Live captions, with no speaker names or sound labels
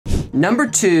Number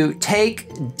 2,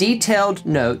 take detailed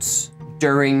notes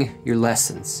during your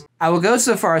lessons. I will go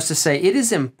so far as to say it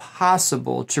is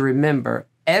impossible to remember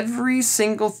every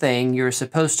single thing you're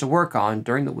supposed to work on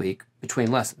during the week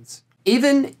between lessons.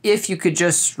 Even if you could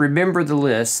just remember the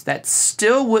list, that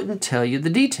still wouldn't tell you the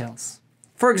details.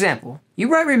 For example, you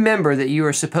might remember that you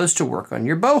were supposed to work on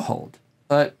your bow hold,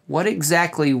 but what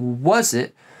exactly was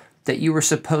it that you were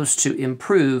supposed to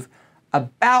improve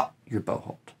about your bow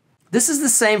hold? This is the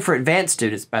same for advanced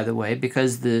students, by the way,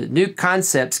 because the new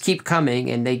concepts keep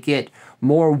coming and they get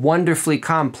more wonderfully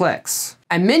complex.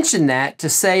 I mention that to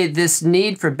say this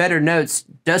need for better notes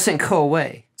doesn't go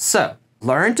away. So,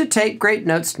 learn to take great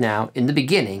notes now in the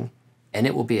beginning, and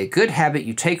it will be a good habit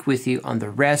you take with you on the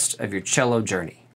rest of your cello journey.